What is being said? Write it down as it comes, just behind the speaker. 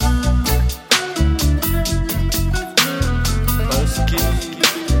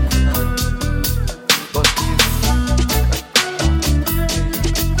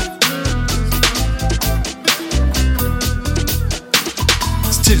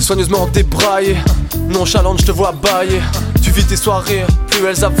soigneusement débraillé. Nonchalant, je te vois bailler. Tu vis tes soirées, plus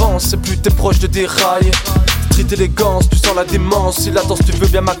elles avancent et plus t'es proche de dérailler. Street élégance, tu sens la démence. Si latence tu veux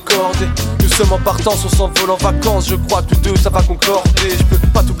bien m'accorder. Nous sommes en partance, on s'envole en vacances. Je crois que tous deux ça va concorder. Je peux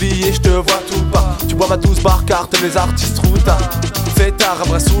pas t'oublier, je te vois tout bas. Tu bois ma 12 bar carte, les artistes routins. Fais tard, à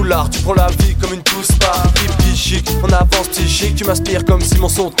bras sous l'art, tu prends la vie comme une tousse pas. Hippie chic, on avance psychique. Tu m'inspires comme si mon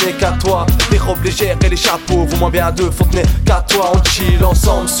son tenait qu'à toi. Les robes légères et les chapeaux vont moins bien à deux Fontenay qu'à toi. On chill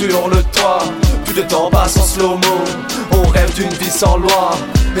ensemble sur le toit. Plus de temps passe en slow-mo. On rêve d'une vie sans loi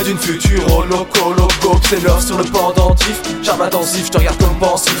et d'une future au loco. C'est l'heure sur le pendentif. Charme intensif, je te regarde comme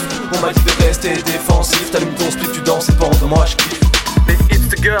pensif. On m'a dit de rester défensif. T'allumes ton split, tu danses et pendant moi je kiffe. Les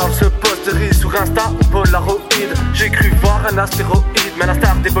hipster girls se posterisent sur Insta ou Polaroid. J'ai cru voir un astéroïde, mais à la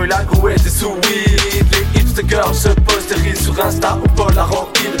star des boys la grouette est sous weed. Les hipster girls se posterisent sur Insta ou Polaroid.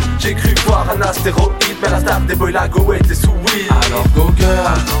 J'ai cru voir un astéroïde, mais à la star des boys la grouette est sous weed. Alors go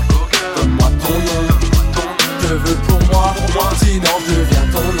girl, donne-moi ton nom. Je veux pour moi, sinon je deviens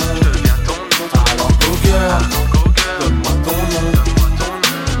ton nom. Alors go girl, donne-moi ton nom.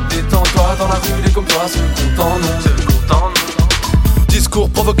 Détends-toi dans la rue, les comme toi se content non. Discours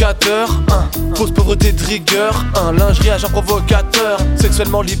provocateur, fausse pauvreté de rigueur, lingerie agent provocateur,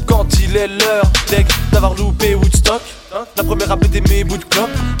 sexuellement libre quand il est l'heure. Dès d'avoir loupé Woodstock, la première à péter mes bouts de clope.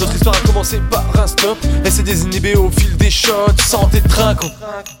 Notre histoire a commencé par un stop, et c'est désinhibé au fil des shots. Santé de trinquant.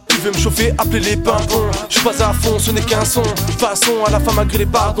 Tu veux me chauffer, appeler les pimpons. Je suis pas à fond, ce n'est qu'un son. Façon à la fin malgré les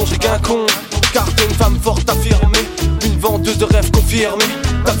pardons, j'ai qu'un con. Car t'es une femme forte affirmée, une vendeuse de rêves confirmée.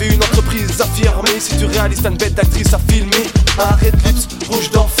 T'avais une entreprise affirmée, si tu réalises t'as une bête d'actrice à filmer. Arrête lips, rouge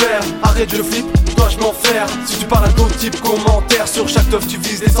d'enfer, arrête je flippe, toi je m'enferme. Si tu parles à d'autres types commentaires, sur chaque teuf tu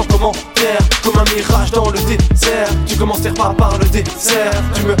vises les 100 commentaires. Comme un mirage dans le désert, tu commences tes repas par le dessert.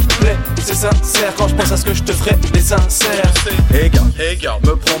 Tu me plais, c'est sincère, quand je pense à ce que je te ferai, les sincères. Hey girl,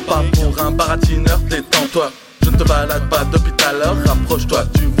 me prends pas pour un baratineur, détends-toi. Je ne te balade pas depuis tout à l'heure, rapproche-toi,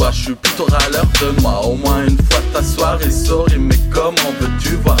 tu vois, je suis plutôt râleur. Donne-moi au moins une fois t'asseoir et souris, mais comment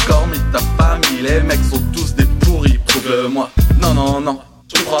veux-tu voir Cormis, ta famille, les mecs sont tous des pourris, prouve-le-moi. Non,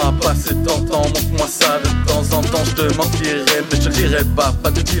 tu crois pas, c'est tentant, montre-moi ça de temps en temps, je te mentirai, mais je te dirai pas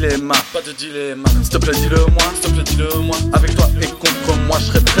de dilemme. S'il te plaît, dis-le-moi, avec toi et contre moi, je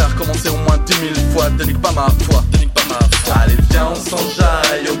serais prêt à recommencer au moins 10 000 fois, dénigre pas ma foi. Allez viens, on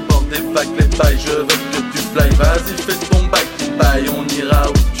s'enjaille au bord des vagues, les bails, je veux que tu fly. Vas-y fais ton bac, bail, on ira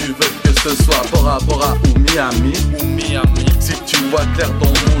où tu veux que ce soit, Bora Bora ou Miami. Si tu vois clair dans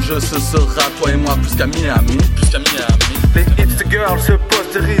mon jeu, ce sera toi et moi plus qu'à Miami. Les hipster girls se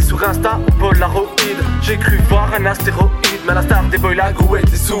posterisent sur Insta ou Polaroid. J'ai cru voir un astéroïde, mais à la star des boys la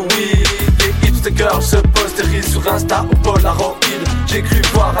grouette est sous weed. Les hipster girls se posterisent sur Insta ou Polaroid. J'ai cru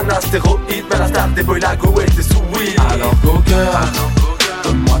voir un astéroïde, mais à la star des boys la grouette est sous weed. Alors go girl,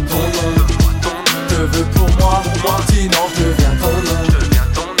 donne-moi ton nom. Je veux pour moi, sinon je deviens ton nom.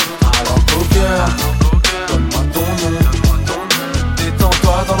 Alors go girl, donne-moi ton nom.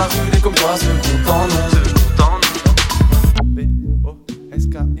 Détends-toi dans la rue, les comme toi se content non.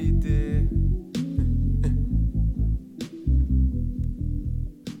 BOSKID.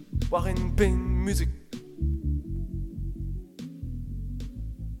 Warren Payne Music.